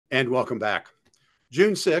And welcome back.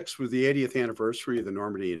 June 6th was the 80th anniversary of the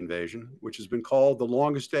Normandy invasion, which has been called the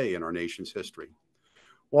longest day in our nation's history.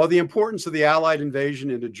 While the importance of the Allied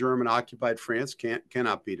invasion into German-occupied France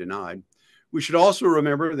cannot be denied, we should also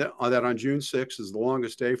remember that on June 6th is the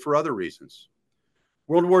longest day for other reasons.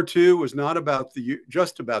 World War II was not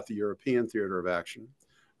just about the European theater of action.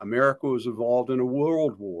 America was involved in a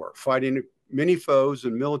world war, fighting many foes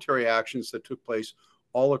and military actions that took place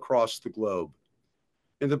all across the globe.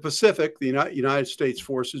 In the Pacific, the United States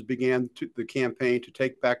forces began the campaign to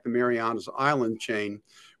take back the Marianas Island chain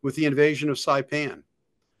with the invasion of Saipan.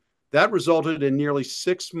 That resulted in nearly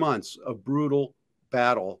 6 months of brutal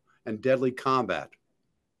battle and deadly combat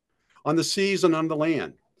on the seas and on the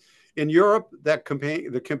land. In Europe, the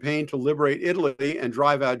campaign to liberate Italy and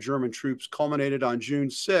drive out German troops culminated on June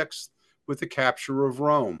 6th with the capture of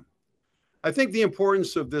Rome. I think the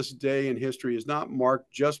importance of this day in history is not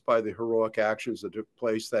marked just by the heroic actions that took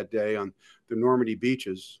place that day on the Normandy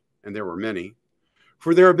beaches, and there were many,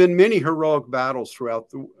 for there have been many heroic battles throughout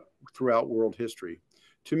world history.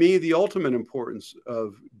 To me, the ultimate importance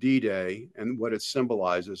of D-Day and what it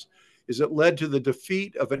symbolizes is it led to the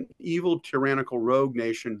defeat of an evil, tyrannical rogue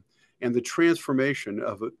nation and the transformation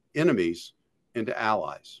of enemies into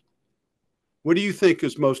allies. What do you think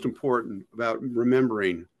is most important about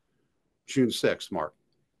remembering June 6th, Mark?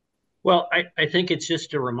 Well, I think it's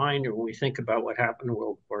just a reminder when we think about what happened in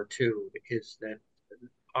World War II is that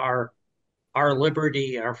our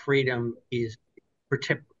liberty, our freedom is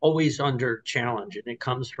always under challenge, and it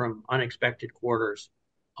comes from unexpected quarters.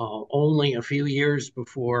 Only a few years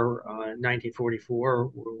before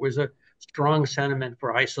 1944 was a strong sentiment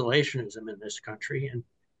for isolationism in this country, and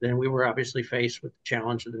then we were obviously faced with the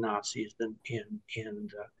challenge of the Nazis and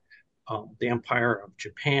the Empire of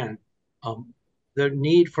Japan. The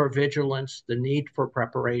need for vigilance, the need for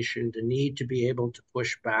preparation, the need to be able to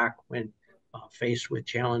push back when faced with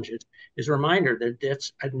challenges is a reminder that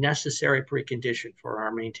that's a necessary precondition for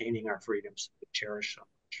our maintaining our freedoms that we cherish so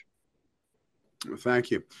much.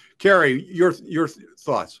 Thank you. Cary, your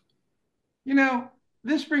thoughts? You know,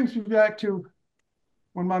 this brings me back to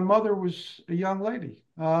when my mother was a young lady.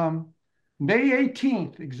 May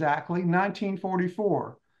 18th, exactly,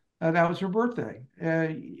 1944. That was her birthday.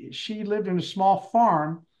 She lived in a small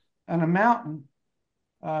farm on a mountain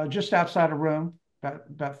just outside of Rome,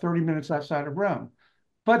 about 30 minutes outside of Rome.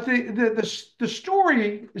 But the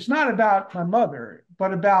story is not about my mother,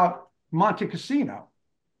 but about Monte Cassino.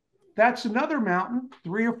 That's another mountain,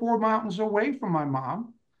 3 or 4 mountains away from my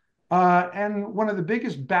mom. And one of the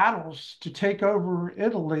biggest battles to take over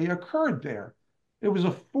Italy occurred there. It was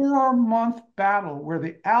a 4-month battle where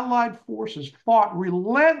the Allied forces fought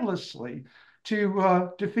relentlessly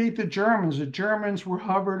to defeat the Germans. The Germans were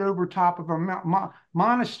hovered over top of a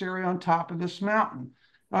monastery on top of this mountain.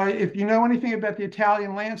 If you know anything about the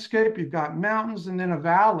Italian landscape, you've got mountains and then a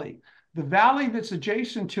valley. The valley that's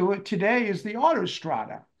adjacent to it today is the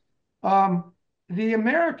Autostrada. The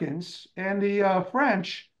Americans and the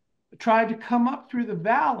French tried to come up through the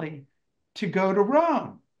valley to go to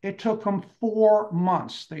Rome. It took them 4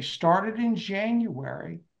 months. They started in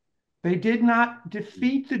January. They did not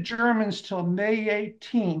defeat the Germans till May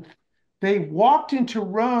 18th. They walked into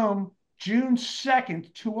Rome June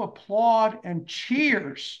 2nd to applaud and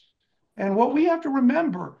cheers. And what we have to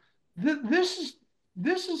remember, this is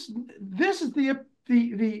the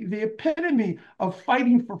epitome of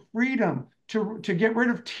fighting for freedom, to get rid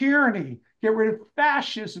of tyranny, get rid of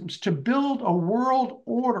fascisms, to build a world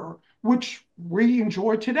order, which we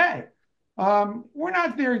enjoy today. We're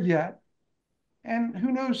not there yet, and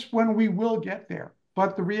who knows when we will get there.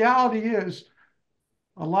 But the reality is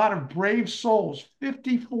a lot of brave souls,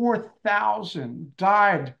 54,000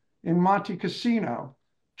 died in Monte Cassino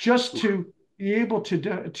just to be able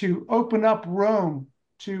to open up Rome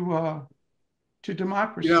to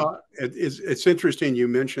democracy. You know, it's interesting you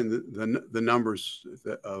mentioned the numbers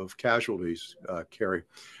of casualties, Cary.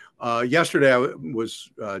 Yesterday was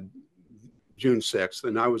June 6th,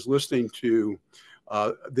 and I was listening to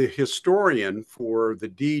the historian for the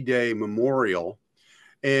D-Day Memorial,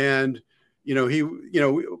 and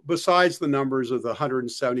besides the numbers of the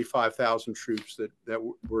 175,000 troops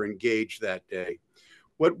that were engaged that day,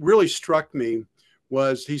 what really struck me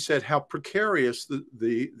was he said how precarious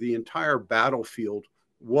the entire battlefield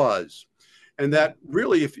was, and that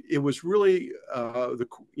really, if it was really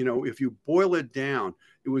if you boil it down,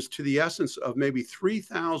 it was to the essence of maybe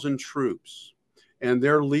 3,000 troops and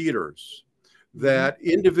their leaders that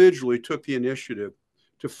individually took the initiative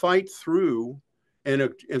to fight through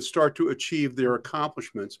and start to achieve their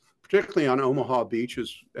accomplishments, particularly on Omaha Beach,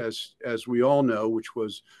 as we all know, which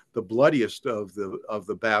was the bloodiest of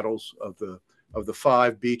the battles of the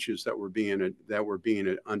 5 beaches that were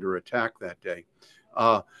being under attack that day.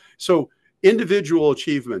 So individual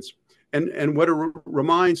achievements, and what it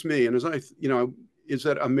reminds me, and is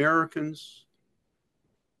that Americans,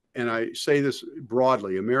 and I say this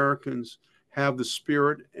broadly, Americans have the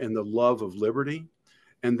spirit and the love of liberty,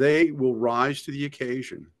 and they will rise to the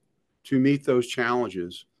occasion to meet those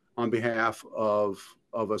challenges on behalf of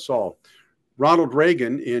us all. Ronald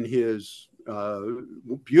Reagan, in his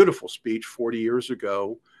beautiful speech 40 years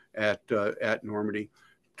ago at Normandy,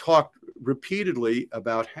 talked repeatedly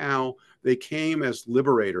about how they came as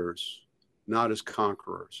liberators, not as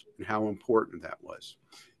conquerors, and how important that was.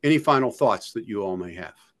 Any final thoughts that you all may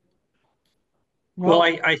have? Well,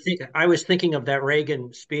 I think I was thinking of that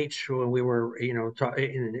Reagan speech when we were,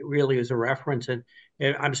 and it really is a reference. And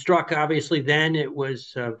I'm struck, obviously, then it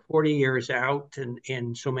was 40 years out,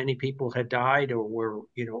 and so many people had died or were,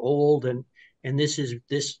 old. And this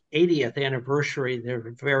 80th anniversary. There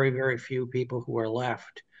are very, very few people who are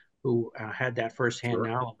left who had that firsthand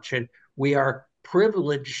knowledge. And we are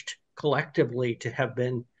privileged collectively to have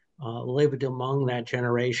been lived among that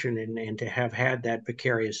generation and to have had that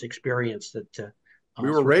vicarious experience that we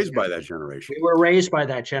were raised by that generation. We were raised by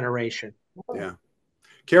that generation. Yeah.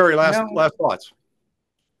 Cary, last thoughts.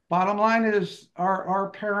 Bottom line is our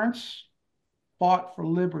parents fought for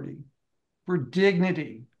liberty, for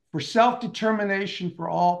dignity, for self-determination for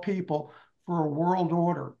all people, for a world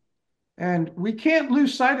order. And we can't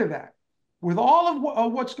lose sight of that. With all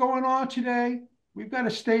of what's going on today, we've got to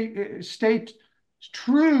stay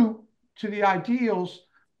true to the ideals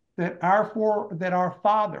that our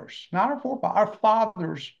fathers, not our forefathers, our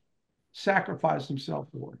fathers sacrificed themselves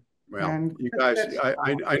for. Well, and you guys,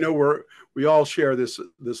 I know we all share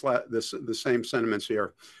the same sentiments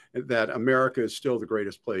here, that America is still the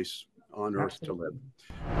greatest place on earth to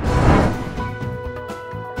live.